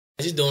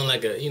Just doing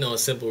like a a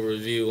simple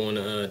review on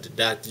the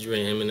Dr.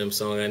 Dre and Eminem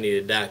song "I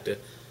Need a Doctor."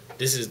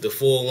 This is the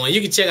full one.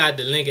 You can check out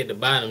the link at the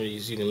bottom. So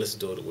you can listen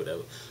to it or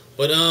whatever.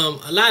 But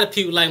a lot of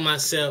people like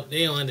myself,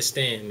 they don't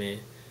understand, man.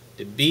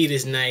 The beat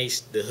is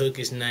nice, the hook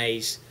is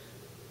nice,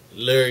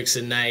 lyrics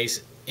are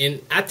nice,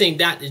 and I think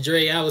Dr.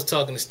 Dre. I was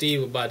talking to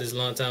Steve about this a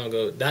long time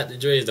ago. Dr.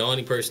 Dre is the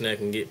only person that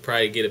can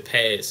probably get a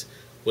pass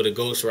with a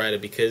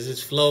ghostwriter because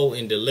his flow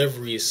and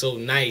delivery is so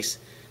nice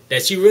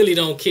that you really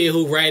don't care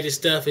who writes his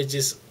stuff. It's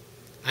just,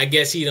 I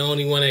guess he the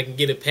only one that can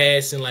get a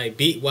pass, and like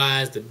beat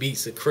wise, the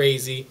beats are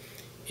crazy.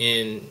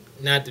 And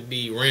not to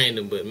be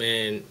random, but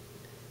man,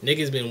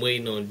 niggas been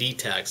waiting on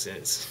Detox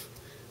since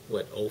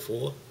what,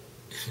 04?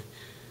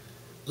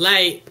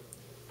 Like,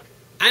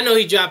 I know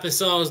he dropping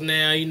songs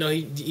now, he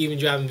even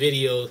dropping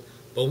videos,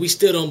 but we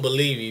still don't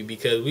believe you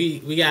because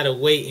we gotta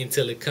wait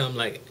until it come.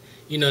 Like,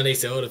 they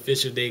say, oh, the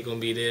official date gonna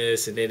be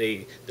this, and then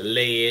they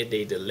delay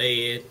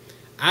it.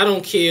 I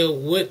don't care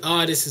what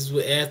artist is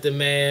with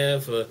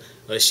Aftermath or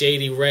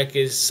Shady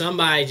Records.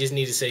 Somebody just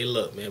need to say,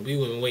 look, man, we've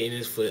been waiting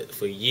this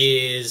for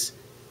years.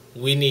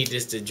 We need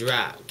this to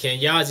drop. Can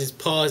y'all just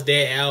pause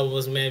their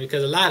albums, man?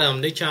 Because a lot of them,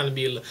 they trying to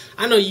be.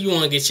 I know you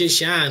want to get your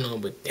shine on,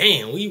 but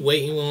damn, we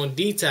waiting on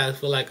Detox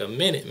for like a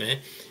minute, man.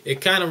 It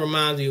kind of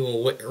reminds me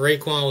when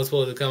Raekwon was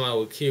supposed to come out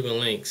with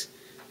Cuban Links.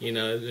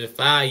 It's been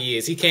 5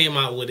 years. He came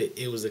out with it.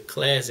 It was a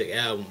classic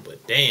album,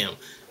 but damn.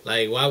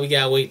 Like, why we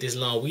gotta wait this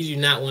long? We do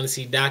not want to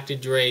see Dr.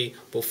 Dre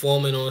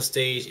performing on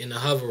stage in the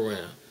hover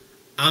round.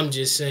 I'm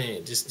just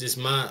saying, just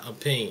my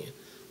opinion.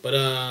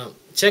 But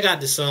check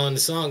out the song. The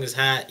song is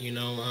hot.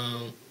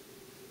 The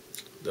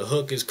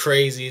hook is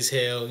crazy as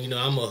hell.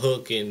 I'm a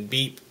hook and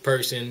beat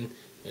person,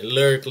 and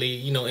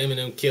lyrically,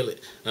 Eminem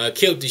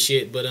killed the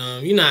shit. But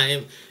you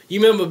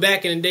remember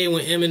back in the day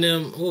when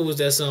Eminem, what was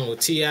that song with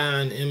T.I.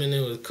 and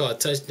Eminem was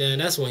called Touchdown?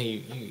 That's when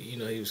he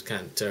was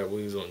kind of terrible.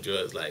 He was on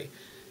drugs,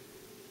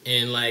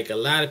 and like a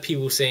lot of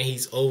people saying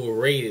he's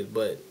overrated,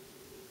 but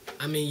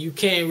I mean, you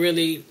can't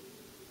really.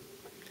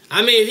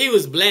 I mean, if he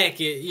was black,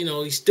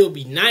 he'd still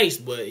be nice,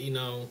 but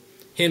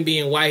him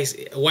being white,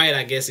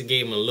 I guess it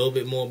gave him a little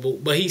bit more,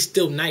 but he's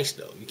still nice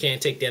though. You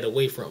can't take that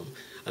away from him.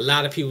 A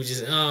lot of people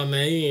just, oh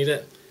man, he ain't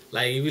that.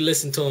 Like, if you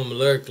listen to him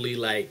lyrically,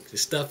 like the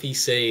stuff he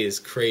say is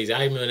crazy.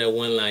 I remember that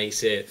one line he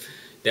said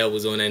that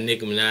was on that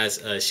Nicki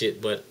Minaj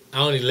shit, but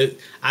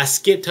I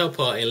skipped her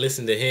part and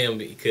listened to him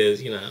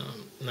because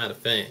I'm not a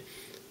fan.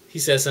 He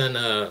said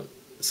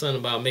something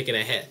about making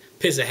a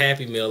piss of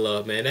Happy Meal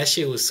up, man. That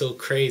shit was so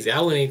crazy.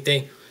 I wouldn't even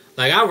think,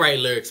 like, I write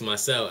lyrics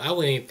myself. I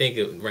wouldn't even think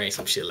of writing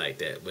some shit like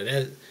that. But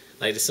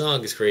the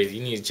song is crazy.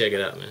 You need to check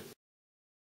it out, man.